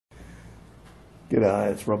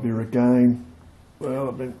G'day, it's Rob here again. Well,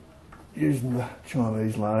 I've been using the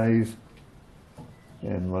Chinese lathe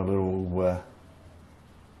and my little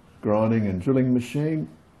grinding and drilling machine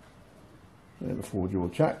and a 4-jaw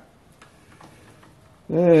chuck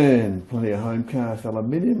and plenty of home cast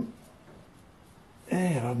aluminium,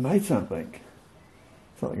 and I've made something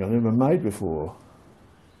I've never made before.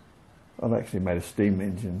 I've actually made a steam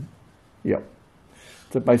engine. Yep,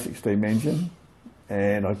 it's a basic steam engine,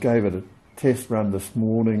 and I gave it a test run this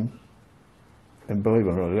morning, and believe it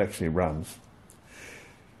or not, it actually runs.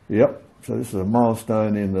 Yep, so this is a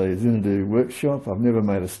milestone in the Xanadu workshop. I've never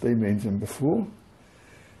made a steam engine before.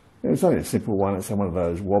 It's only a simple one. It's one of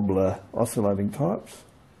those wobbler oscillating types.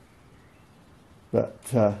 But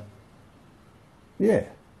yeah,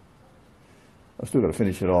 I've still got to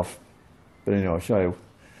finish it off. But anyway, I'll show you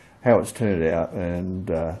how it's turned out, and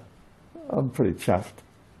I'm pretty chuffed.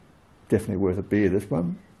 Definitely worth a beer, this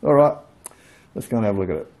one. All right, let's go and have a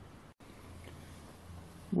look at it.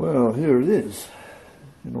 Well, here it is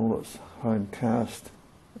in all its home cast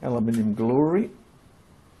aluminium glory.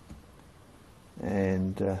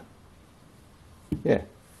 And yeah,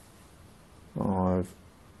 I've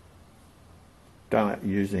done it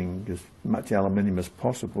using as much aluminium as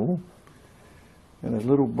possible and as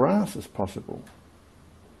little brass as possible,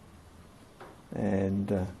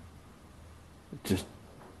 and just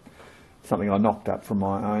something I knocked up from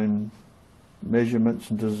my own measurements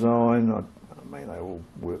and design. I mean, they all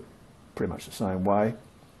work pretty much the same way,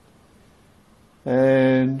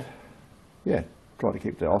 and yeah, try to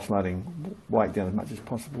keep the oscillating weight down as much as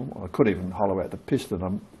possible. I could even hollow out the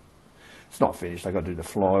piston. It's not finished. I've got to do the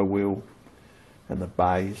flywheel and the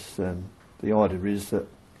base, and the idea is that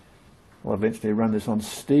I'll eventually run this on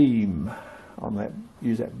steam,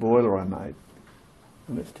 use that boiler I made.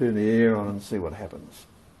 And let's turn the air on and see what happens.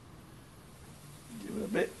 Give it a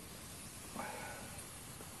bit.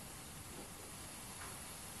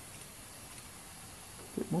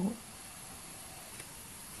 Bit more.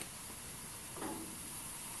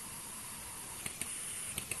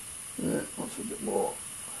 Yeah, wants a bit more.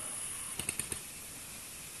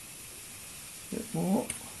 Bit more.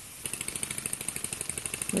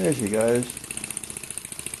 There she goes.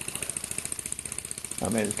 I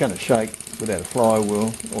mean, it's going to shake without a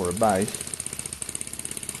flywheel or a base.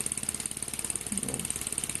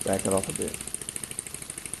 Back it off a bit.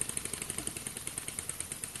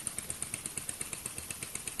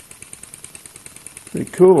 Pretty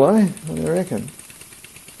cool, eh? What do you reckon?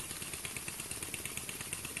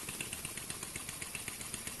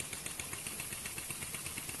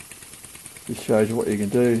 Just shows you what you can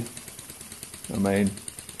do. I mean,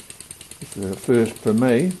 this is a first for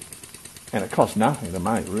me, and it costs nothing to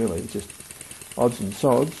make, really. It's just odds and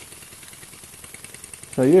sods.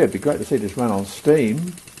 So yeah, it'd be great to see this run on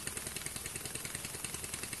steam.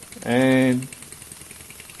 And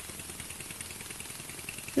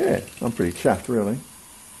yeah, I'm pretty chuffed, really.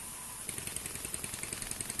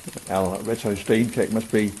 Our Retro Steam Tech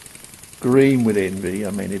must be green with envy.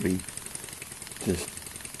 I mean, he'd be just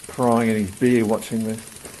crying in his beer watching this.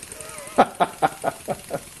 But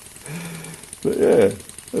yeah,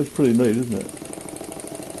 that's pretty neat, isn't it?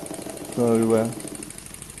 So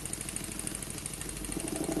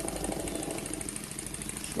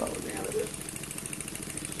slow it down a bit.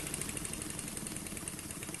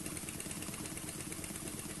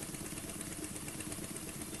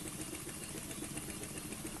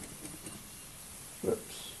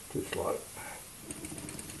 Whoops, too slow.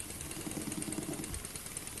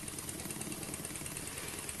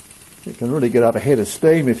 You can really get up a head of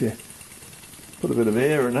steam if you put a bit of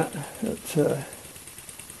air in it.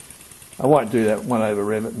 I won't do that one over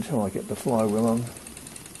rev it until I get the flywheel on.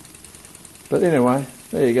 But anyway,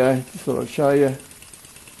 there you go. Just thought I'd show you.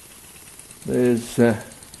 There's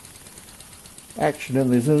action in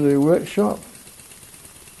the Xanadu workshop.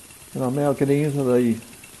 And I'm now getting into the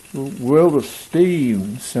world of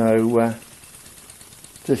steam. So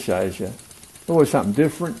just shows you. Always something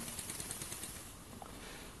different.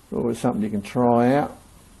 Always something you can try out.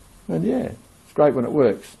 And yeah, it's great when it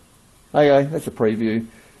works. Okay, that's a preview.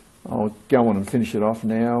 I'll go on and finish it off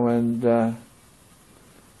now, and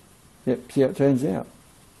yep, see how it turns out.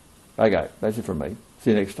 Okay, that's it from me.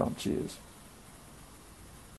 See you next time. Cheers.